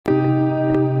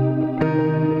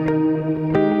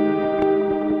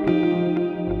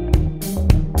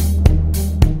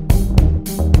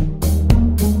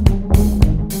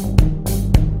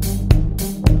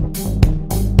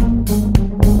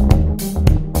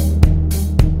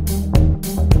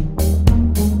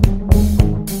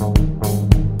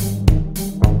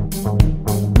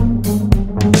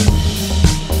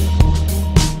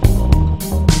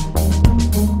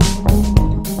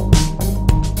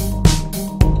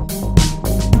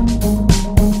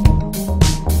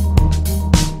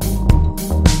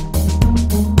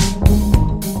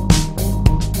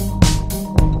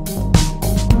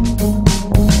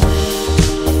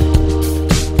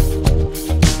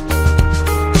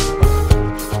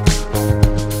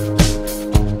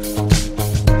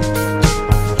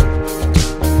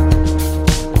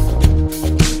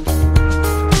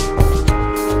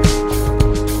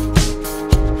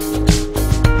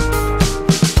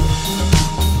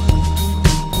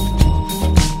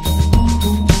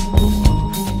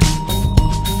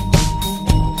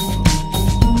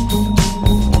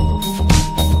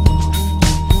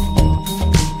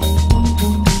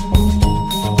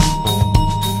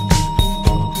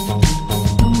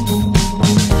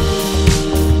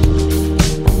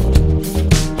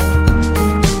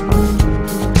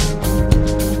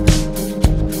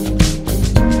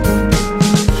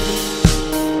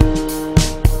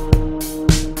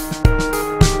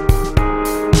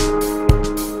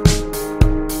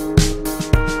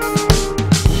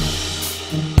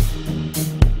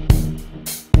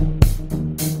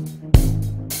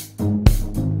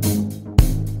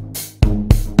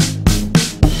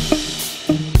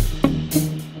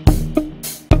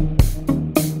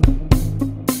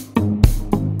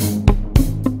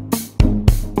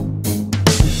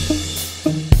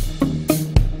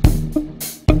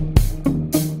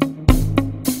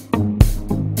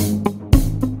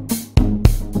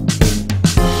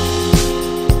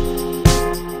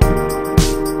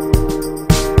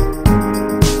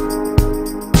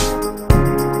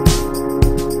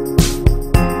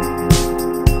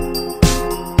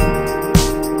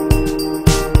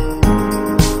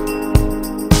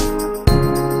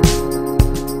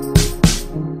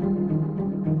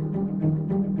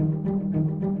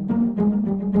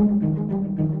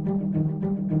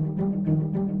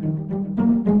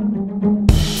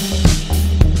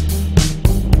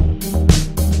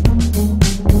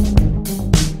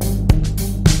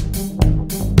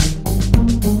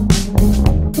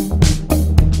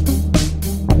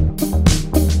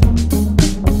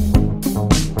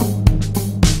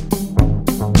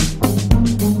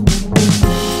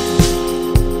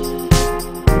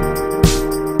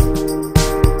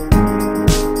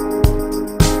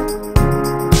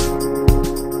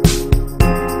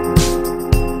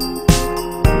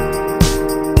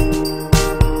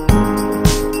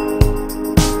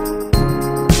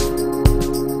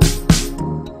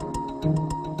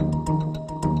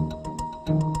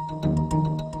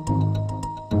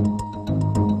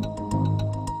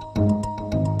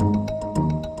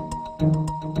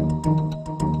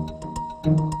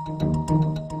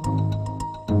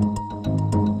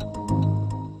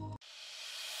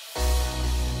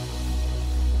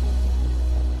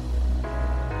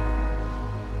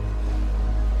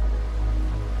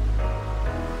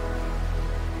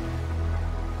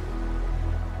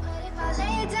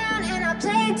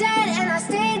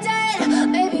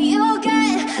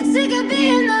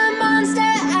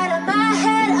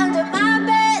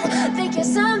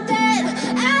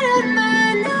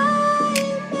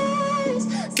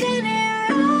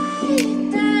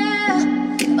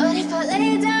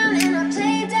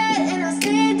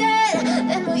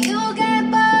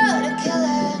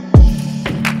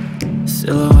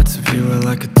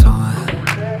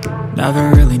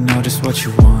Never really know just what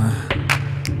you want.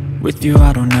 With you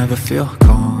I don't ever feel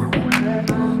calm.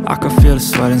 I can feel the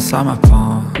sweat inside my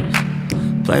palms.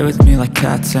 Play with me like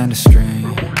cats and a string.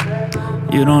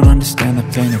 You don't understand the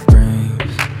pain it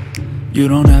brings. You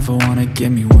don't ever wanna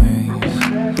give me wings.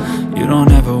 You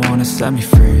don't ever wanna set me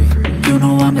free. You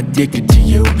know I'm addicted to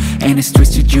you, and it's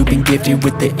twisted, you've been gifted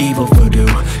with the evil voodoo.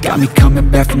 Got me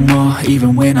coming back for more,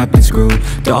 even when I've been screwed.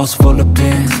 Dolls full of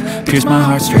pins, pierce my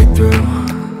heart straight through.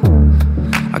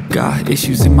 I got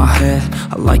issues in my head,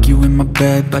 I like you in my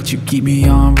bed, but you keep me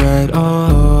on red.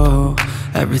 Oh,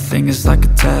 everything is like a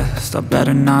test, I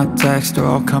better not text or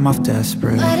I'll come off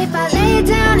desperate. But if I lay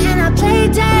down and I play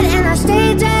dead and I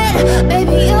stay dead,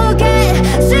 baby you'll get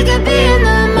sick of being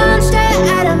the monster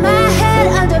out of my head,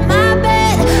 under my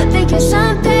bed, thinking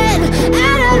something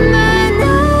out of my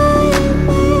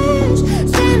nightmares,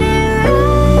 standing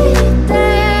right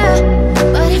there.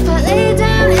 But if I lay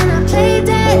down and I play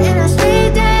dead and I stay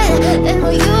dead, then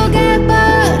will you get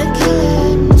bored of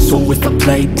killing? So if I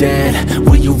play dead,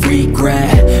 will you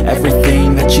regret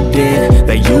everything that you did,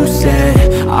 that you said?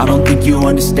 I don't think you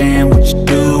understand what you're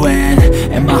doing,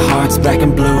 and my heart's black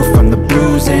and blue from the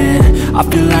bruising. I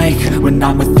feel like when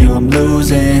I'm with you I'm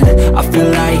losing. I feel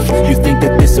like you think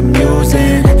that this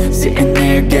amusing, sitting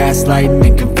there gaslighting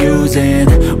and confusing.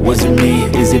 Was it me?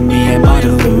 Is it me? Am I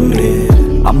deluded?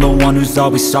 I'm the one who's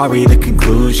always sorry, the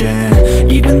conclusion,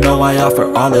 even though I offer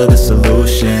all of the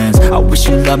solutions. I wish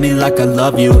you loved me like I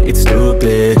love you, it's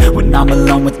stupid. When I'm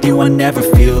alone with you I never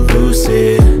feel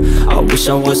lucid. I wish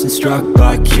I wasn't struck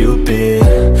by Cupid.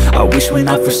 I wish when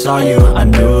I first saw you I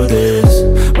knew this.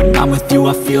 When I'm with you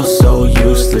I feel so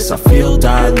useless, I feel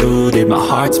diluted, my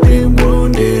heart's been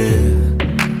wounded.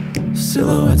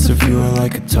 Silhouettes of you are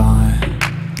like a taunt.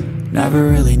 Never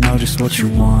really know just what you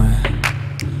want.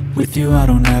 With you I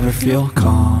don't ever feel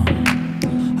calm.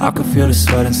 I can feel the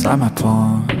sweat inside my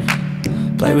palms.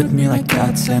 Play with me like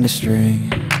cats and a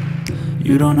string.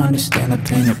 You don't understand the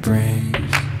pain it brings.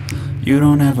 You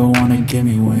don't ever wanna give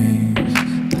me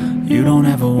wings. You don't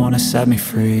ever wanna set me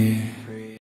free.